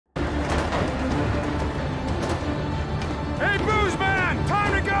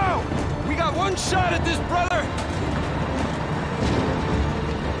got one shot at this, brother!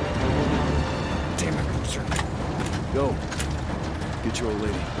 Damn it, Rooster. Go. Get your old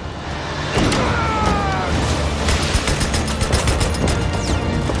lady.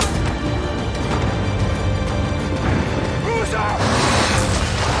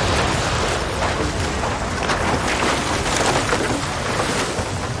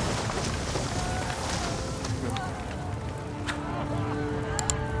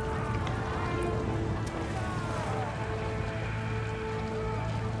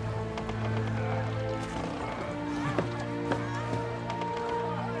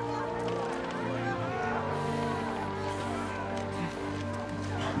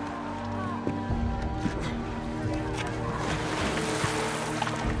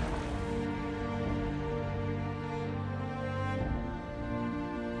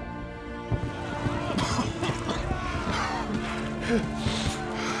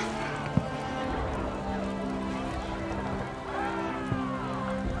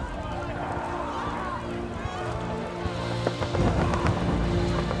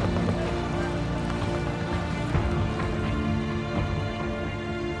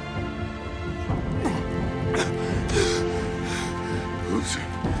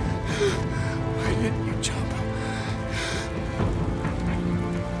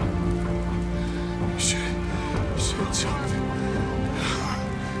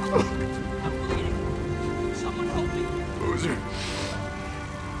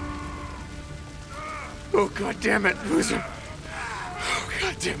 Oh, God damn it, loser. Oh,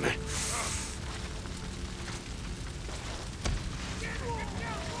 God damn it.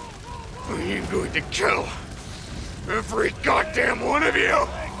 I am going to kill every goddamn one of you.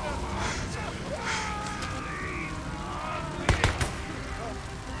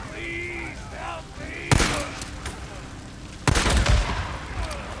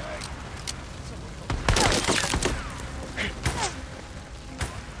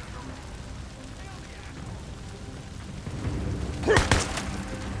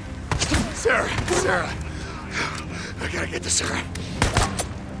 Sarah. I gotta get to Sarah.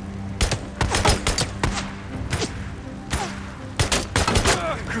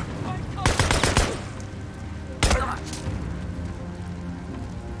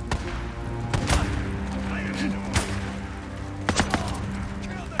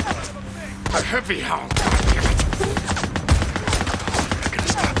 A heavy hound. You're gonna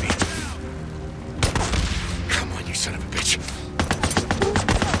stop me. Come on, you son of a bitch.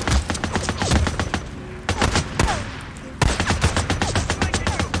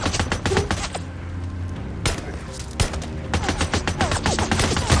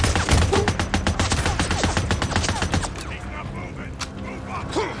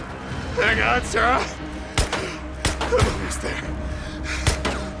 Hang on, Sarah. Almost there.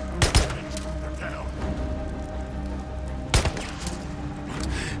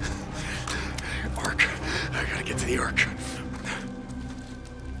 Ark. I gotta get to the Ark.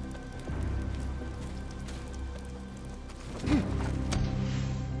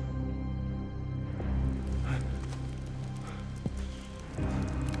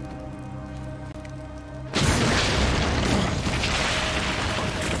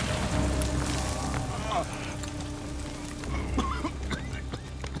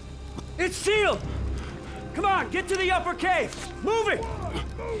 It's sealed! Come on, get to the upper cave! Move it!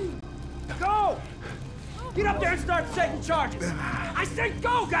 Go! Get up there and start setting charges! I said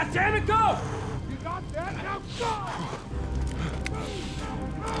go, goddammit, go! You got that? Now go!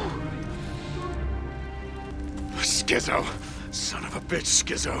 Schizo. Son of a bitch,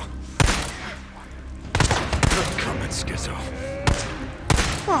 Schizo. I'm coming, Schizo.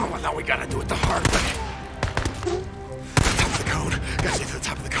 Oh, well, now we gotta do it the hard way. Top of the cone. Gotta get to the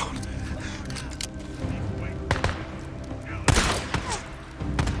top of the cone.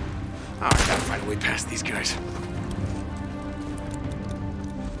 Oh, I gotta find a way past these guys.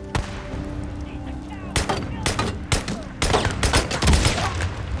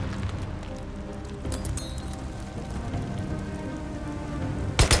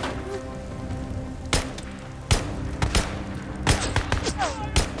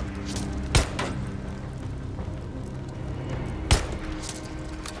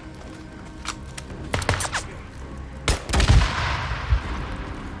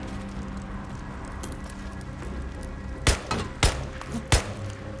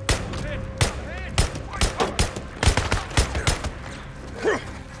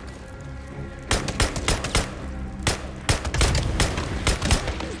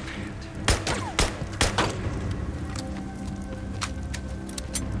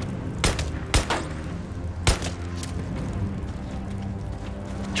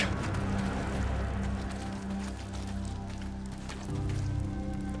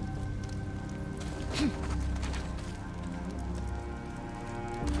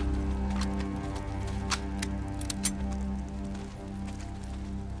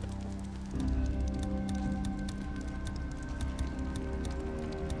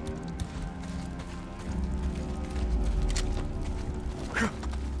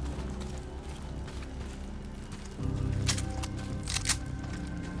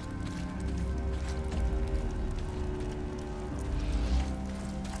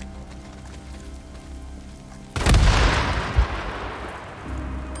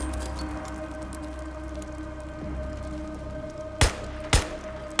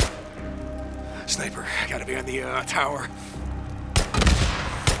 Sniper, gotta be on the tower.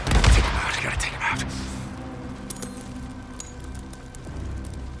 Take him out, gotta take him out.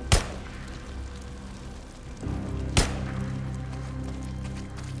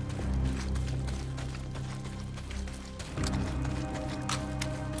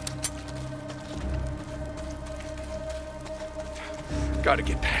 Gotta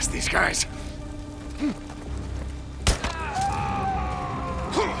get past these guys.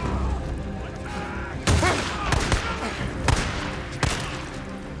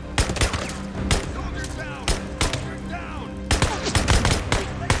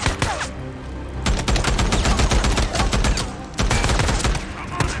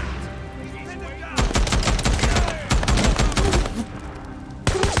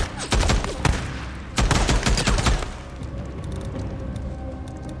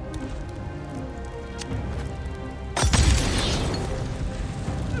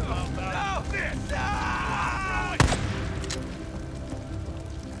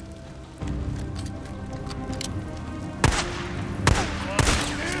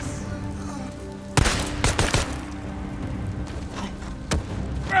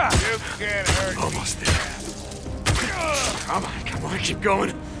 Almost there. Come on, keep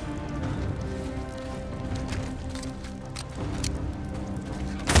going.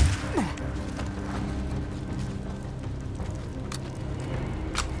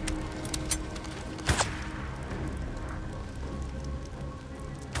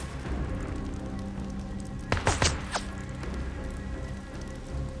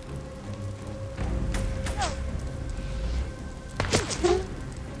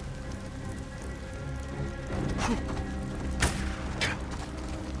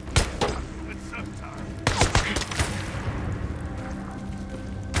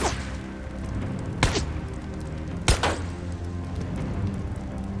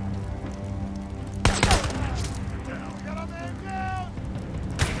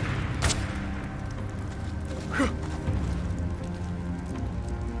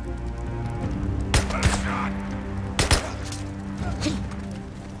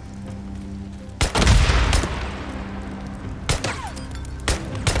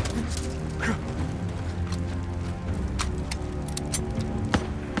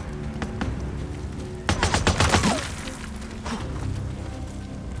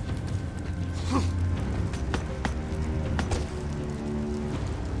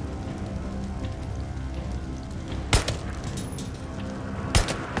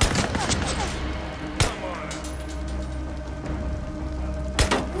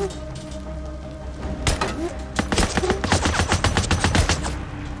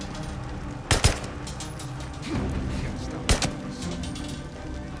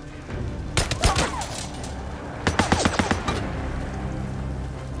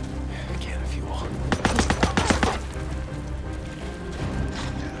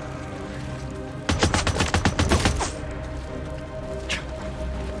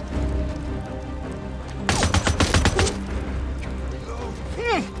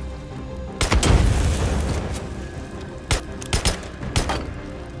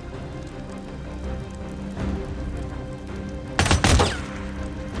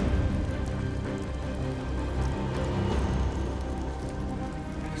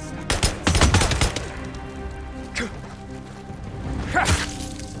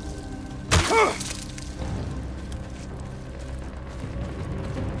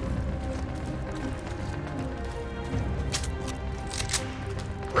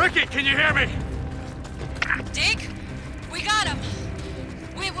 Ricky, can you hear me? Dig? We got him.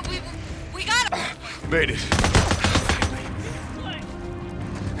 We got him. Made it.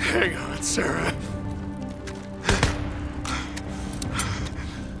 Hang on, Sarah.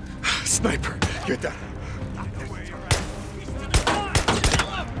 Sniper, get that.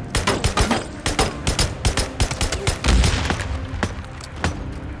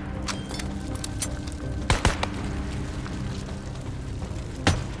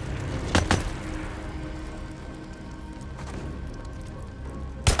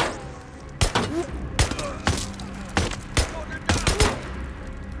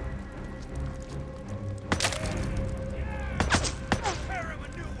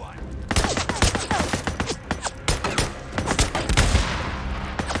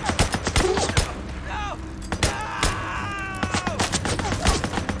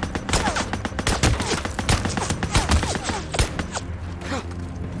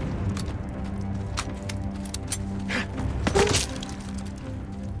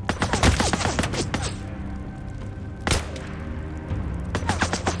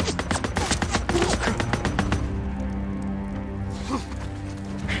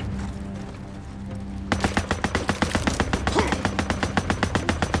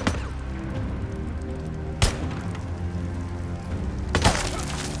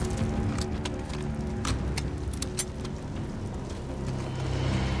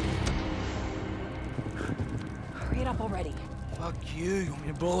 Fuck you. You want me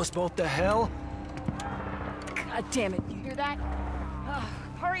to blow us both to hell? God damn it, you hear that?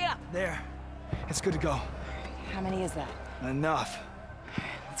 Hurry up! There. It's good to go. How many is that? Enough.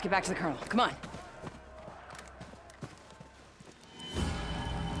 Let's get back to the colonel. Come on.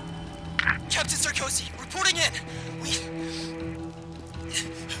 Captain Sarkozy, reporting in.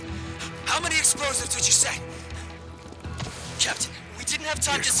 How many explosives did you say? Captain, we didn't have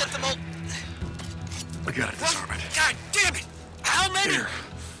time to set them all... I got it, disarm it. God damn it! How many? Here.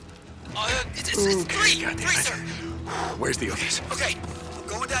 It's three. God damn Three, it. sir. Where's the others? Okay, I'm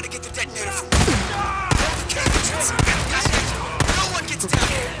going down to get the detonator from... No one gets down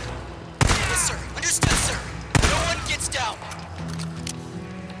here. Yes, sir. Understood, sir. No one gets down.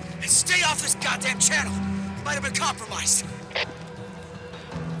 And stay off this goddamn channel. You might have been compromised.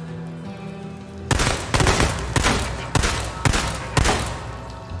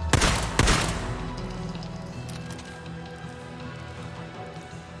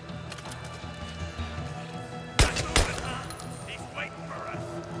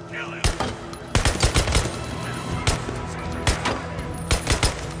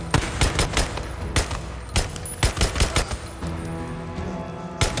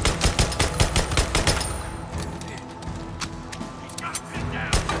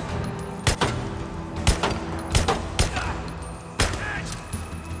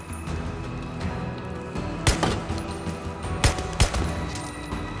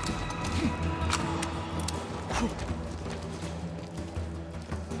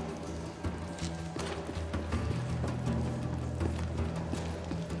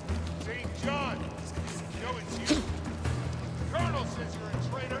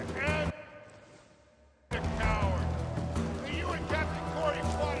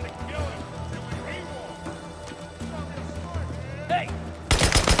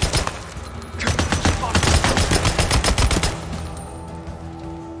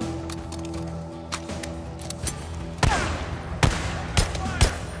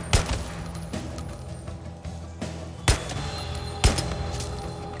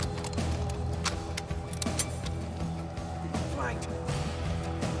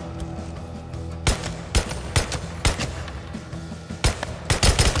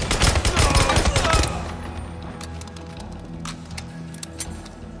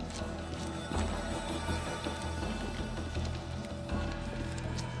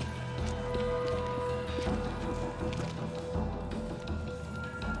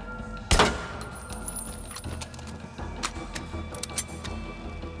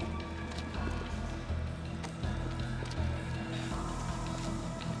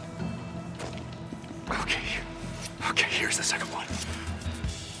 Okay, here's the second one.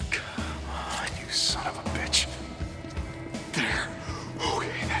 Come on, you son of a bitch. There.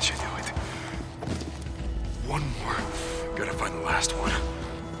 Okay, that should do it. One more. Gotta find the last one.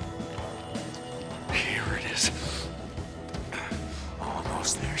 Here it is.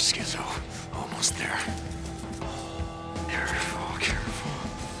 Almost there, Schizo. Almost there. Careful, careful.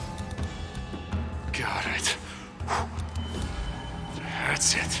 Got it.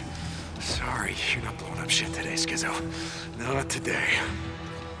 That's it. Sorry, you're not blowing up shit today, Schizo. Not today.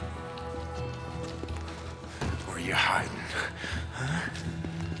 Where are you hiding? Huh?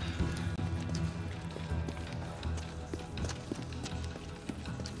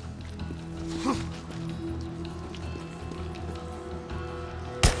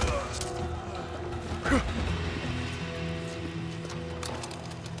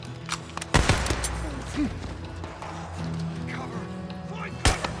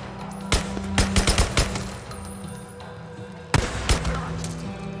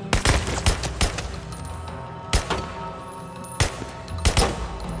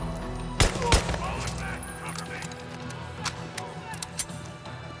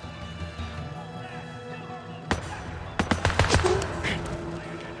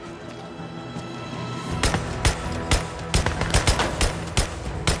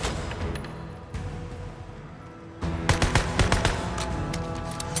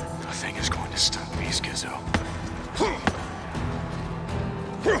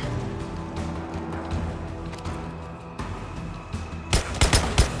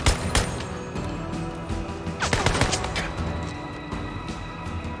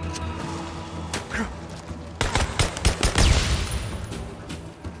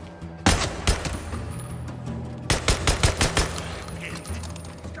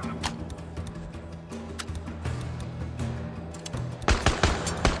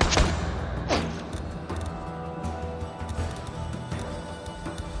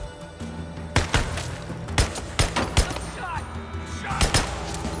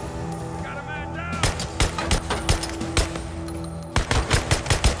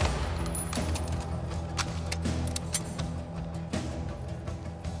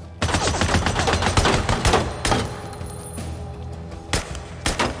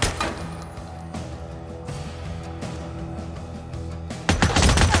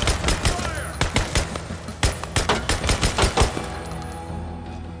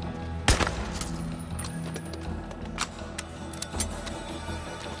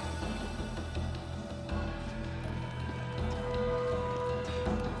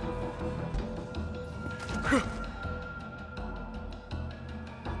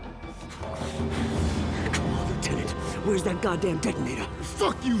 Where's that goddamn detonator?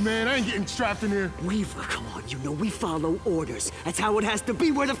 Fuck you, man. I ain't getting strapped in here. Weaver, come on. You know we follow orders. That's how it has to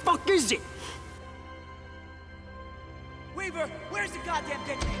be. Where the fuck is it? Weaver, where's the goddamn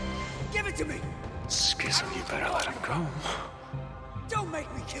detonator? Give it to me! Schism, you better let him go. Don't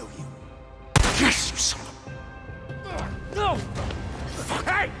make me kill you! Yes, you son of No! Fuck.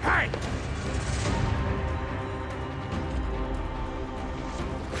 Hey, hey!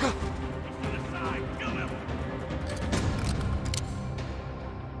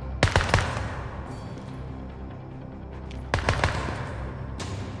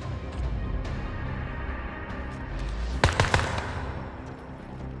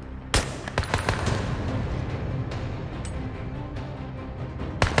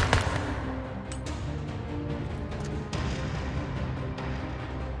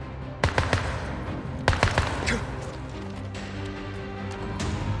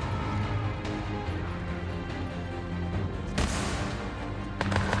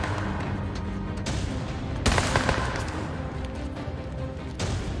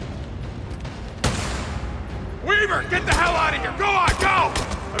 Weaver, get the hell out of here! Go on, go!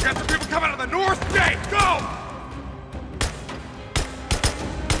 I've got some people coming out of the north gate! Go!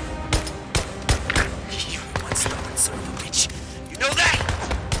 You one stubborn son of a bitch. You know that?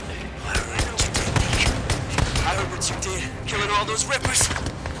 I heard what you did, Nick. I heard what you did, killing all those rippers.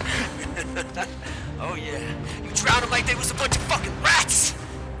 Oh yeah, you drowned them like they was a bunch of fucking rats.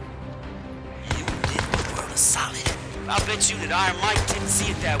 You did the world a solid. I'll bet you that Iron Mike didn't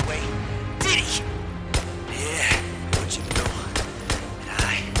see it that way. Did he? Yeah, I want you to know.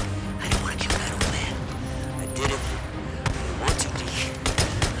 I didn't want to kill that old man. I did it. I didn't want to, D.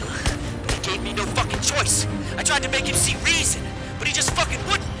 But he gave me no fucking choice. I tried to make him see reason, but he just fucking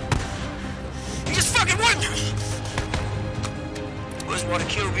wouldn't. He just fucking wouldn't. Must want to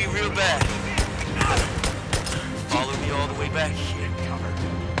kill me real bad. Follow me all the way back here.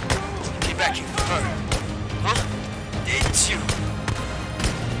 You came back here for her. Huh? Didn't you?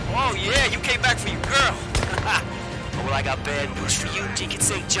 Oh yeah, you came back for your girl. Oh, well, I got bad news for you, Deacon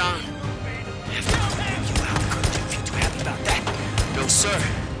St. John. After you, how could you feel too happy about that? No, sir.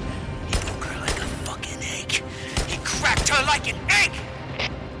 He broke her like a fucking egg. He cracked her like an egg!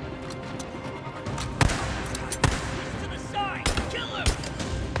 To the side! Kill him!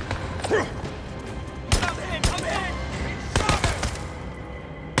 I'm in! I'm in!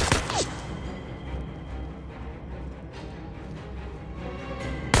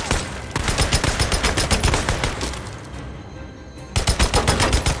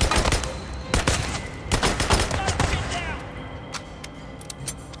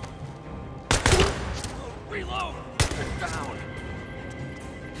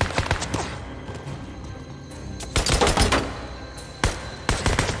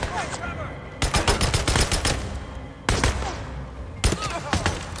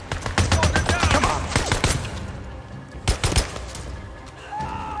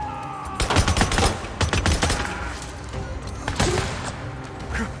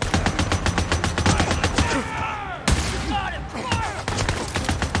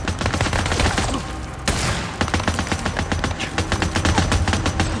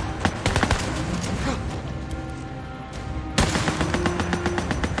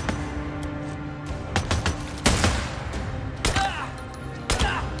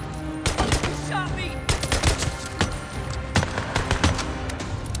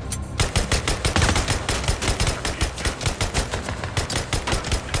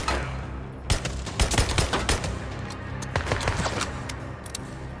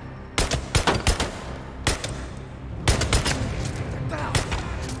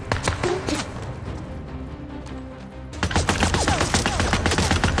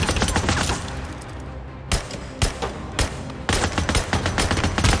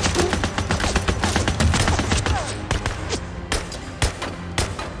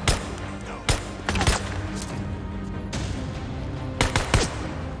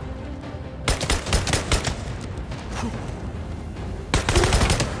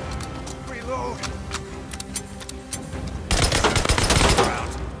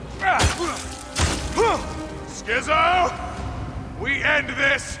 Skizzo! We end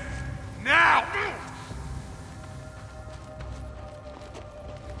this now!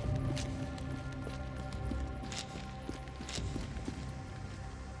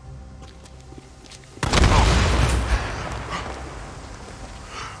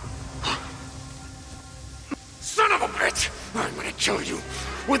 Son of a bitch! I'm gonna kill you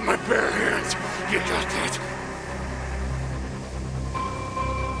with my bare hands. You got that?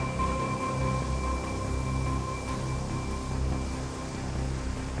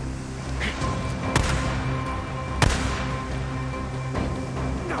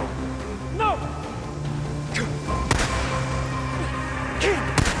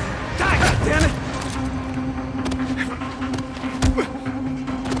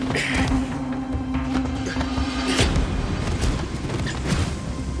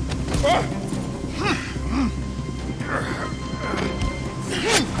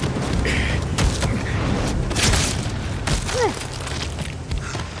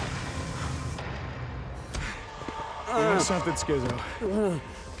 something, Skizzo.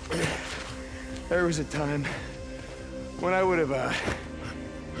 There was a time when I would have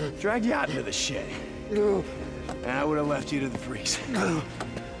dragged you out into the shed. And I would have left you to the freaks. But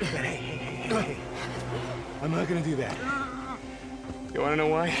hey. I'm not gonna do that. You wanna know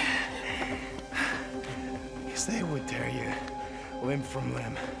why? Because they would tear you limb from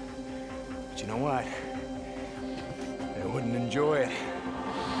limb. But you know what? They wouldn't enjoy it.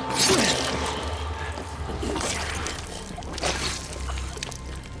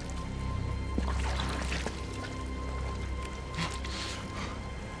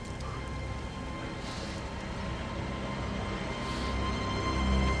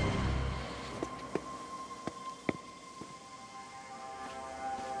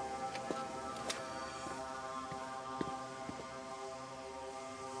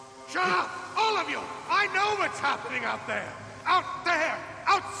 Shut up! All of you! I know what's happening out there! Out there!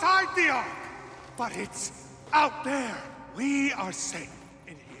 Outside the Ark! But it's out there! We are safe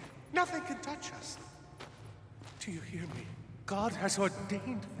in here. Nothing can touch us. Do you hear me? God has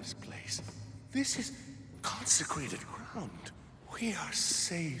ordained this place. This is consecrated ground. We are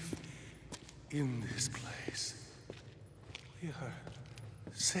safe in this place. We are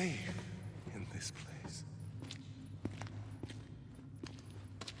safe in this place.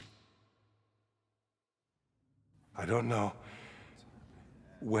 I don't know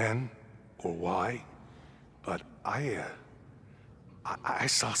when or why, but I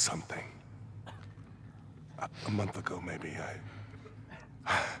saw something. A month ago, maybe.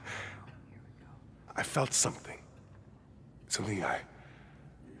 I felt something. Something I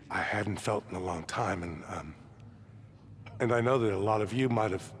hadn't felt in a long time, and I know that a lot of you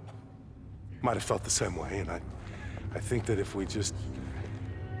might have felt the same way, and I think that if we just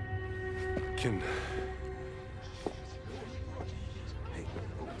can.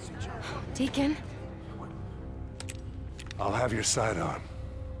 Deacon? I'll have your sidearm.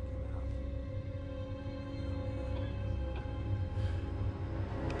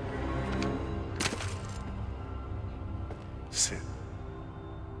 Sit.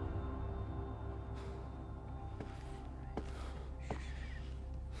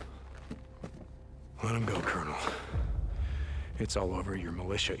 Let him go, Colonel. It's all over. Your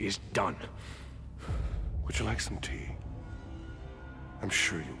militia is done. Would you like some tea? I'm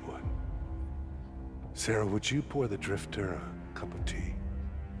sure you would. Sarah, would you pour the Drifter a cup of tea?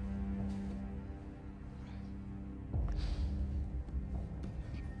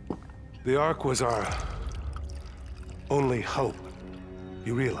 The Ark was our only hope.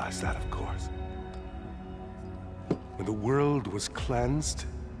 You realize that, of course. When the world was cleansed,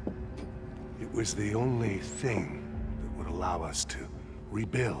 it was the only thing that would allow us to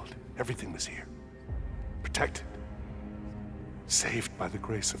rebuild. Everything was here. Protected. Saved by the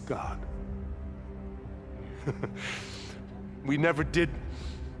grace of God. We never did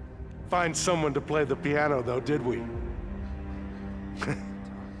find someone to play the piano, though, did we?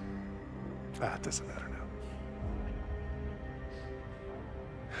 It doesn't matter now.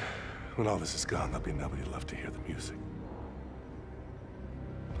 When all this is gone, there'll be nobody left to hear the music.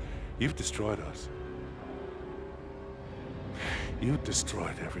 You've destroyed us. You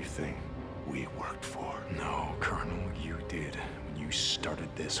destroyed everything we worked for. No, Colonel, you did. When you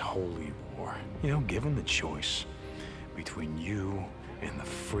started this holy war. You know, given the choice between you and the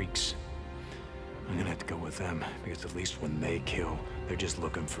freaks, I'm gonna have to go with them, because at least when they kill, they're just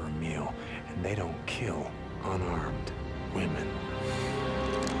looking for a meal, and they don't kill unarmed women.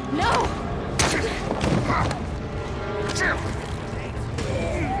 No!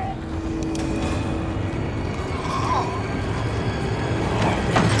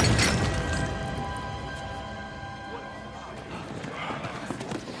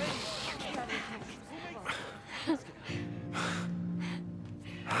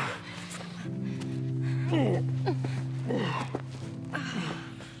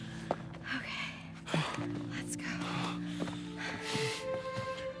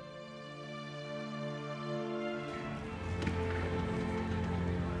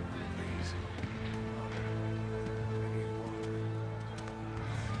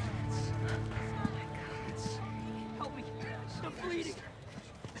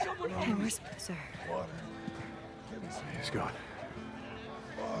 Hey, where's Boozer? He's gone.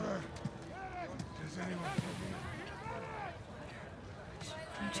 Water. Does anyone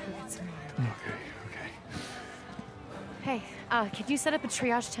Why don't you go get some water? Okay. Hey, could you set up a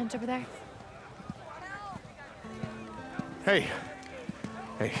triage tent over there? Hey,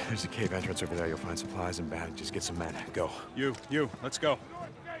 there's a cave entrance over there. You'll find supplies and bandages. Get some men. Go. You, let's go.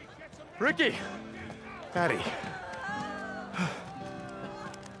 Ricky! Patty.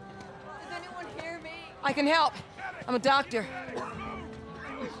 I can help. I'm a doctor.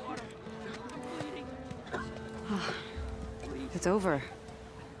 It's over.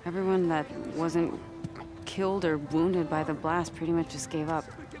 Everyone that wasn't killed or wounded by the blast pretty much just gave up.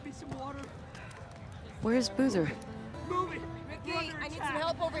 Where's Boozer? Ricky, I need some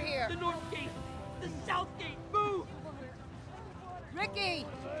help over here. The north gate! The south gate! Move! Ricky!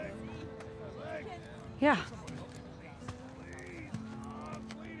 Yeah.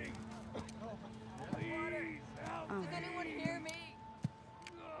 Does anyone hear me?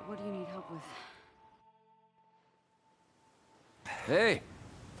 What do you need help with? Hey!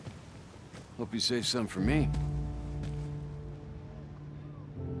 Hope you saved some for me.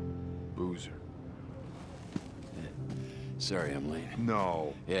 Boozer. Sorry I'm late.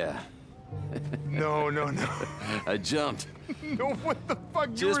 No. Yeah. No. I jumped. No, what the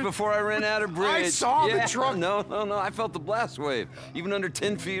fuck? Just before I ran out of bridge. I saw the truck. No. I felt the blast wave. Even under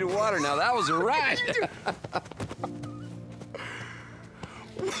 10 feet of water. Now that was a ride.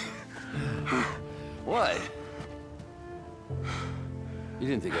 What? You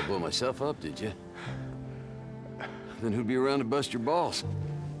didn't think I'd blow myself up, did you? Then who'd be around to bust your balls?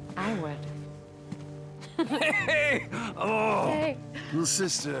 I would. Hey! Oh! Hey! Little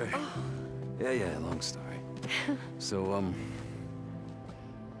sister. Yeah, long story. So,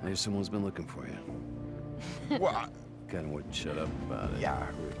 I hear someone's been looking for you. What? Kinda wouldn't shut up about it. Yeah,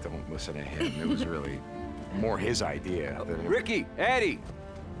 don't listen to him. It was really more his idea than... Ricky, Eddie!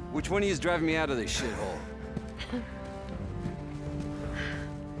 Which one of you is driving me out of this shithole?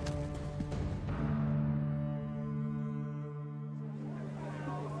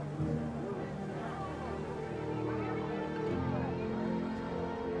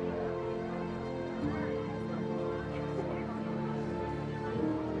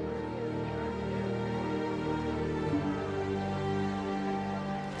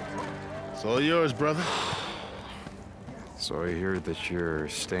 It's all yours, brother. So I hear that you're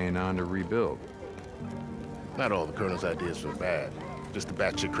staying on to rebuild. Not all the Colonel's ideas were bad. Just the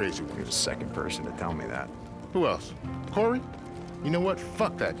batshit crazy You're ones. the second person to tell me that. Who else? Corey? You know what?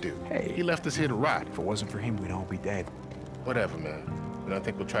 Fuck that dude. Hey. He left us here to rot. If it wasn't for him, we'd all be dead. Whatever, man. And I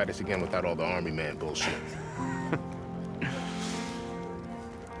think we'll try this again without all the army man bullshit.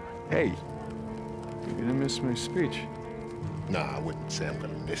 Hey, you're gonna miss my speech. Nah, I wouldn't say I'm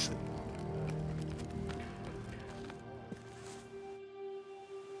gonna miss it.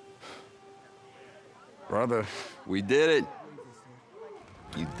 Brother. We did it.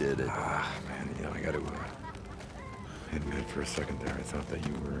 You did it. Man, you know, I gotta admit for a second there, I thought that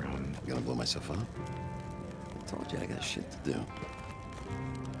you were, You gonna blow myself up? I told you I got shit to do.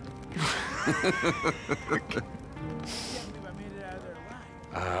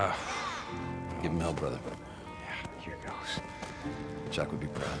 Give him hell, brother. Yeah, here goes. Chuck would be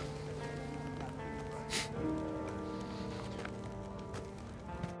proud.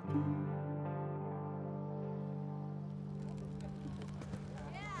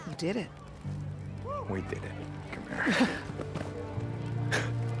 You did it. We did it. Come here.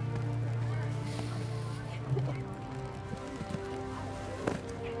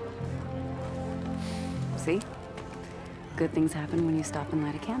 See? Good things happen when you stop and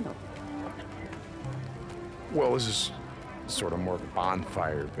light a candle. Well, this is sort of more of a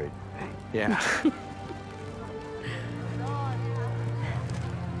bonfire, but yeah.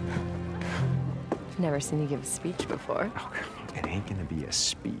 I've never seen you give a speech before. Oh, it ain't gonna be a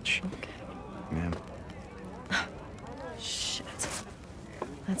speech. Okay. Ma'am. Shit.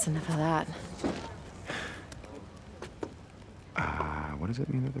 That's enough of that. What does it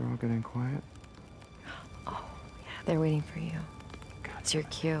mean that they're all getting quiet? Oh, yeah, they're waiting for you. God, It's your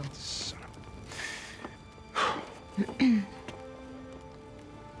cue. son of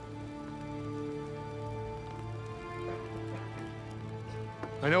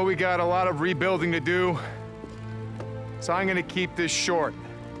I know we got a lot of rebuilding to do, so I'm gonna keep this short.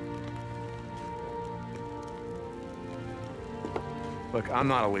 Look, I'm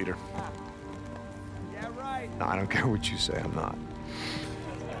not a leader. Yeah, right. No, I don't care what you say, I'm not.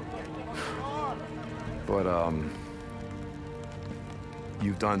 But,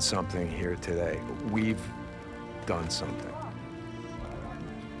 you've done something here today. We've done something.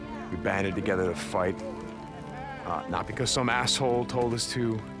 We banded together to fight. Not because some asshole told us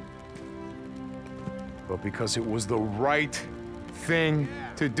to, but because it was the right thing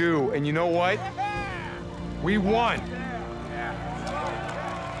to do. And you know what? We won.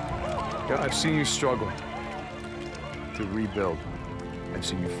 Yeah, I've seen you struggle to rebuild. I've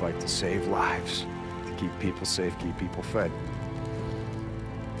seen you fight to save lives, to keep people safe, keep people fed.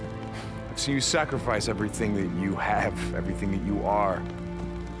 I've seen you sacrifice everything that you have, everything that you are,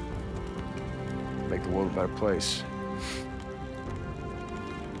 make the world a better place.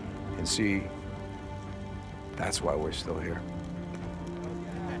 And see, that's why we're still here.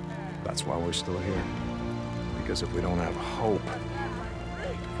 That's why we're still here. Because if we don't have hope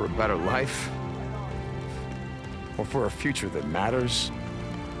for a better life, or for a future that matters,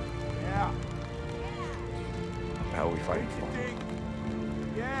 what the hell are we fighting for?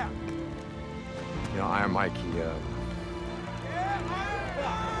 You know, Iron Mike,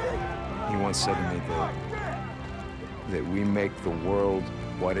 he once said to me that we make the world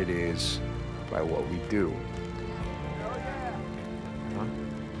what it is by what we do. Huh?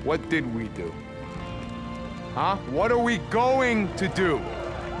 What did we do? Huh? What are we going to do?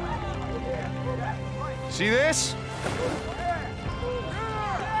 See this?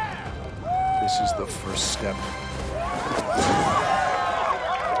 This is the first step.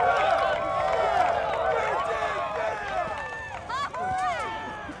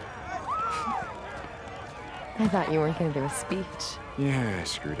 I thought you weren't going to do a speech. Yeah, I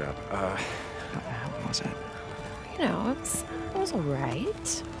screwed up. How was it? You know, it was all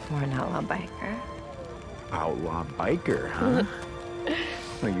right for an outlaw biker. Outlaw biker, huh?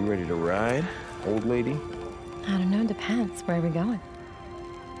 Are you ready to ride, old lady? I don't know, depends. Where are we going?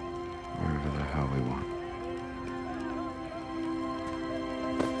 Wherever the hell we want.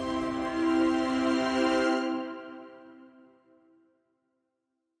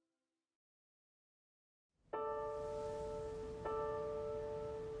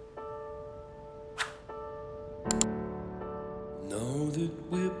 Know that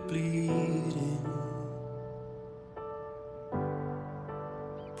we're bleeding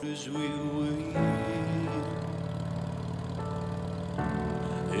as we wait,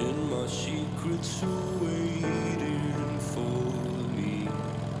 and my secrets are waiting for me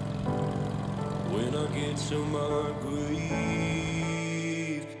when I get to my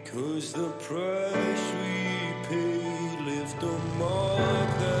grave, 'cause the price